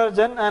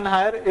conversion and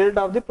higher yield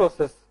of the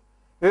process.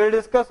 We will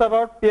discuss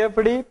about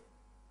PFD,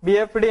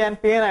 BFD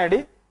and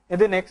PNID in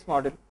the next module.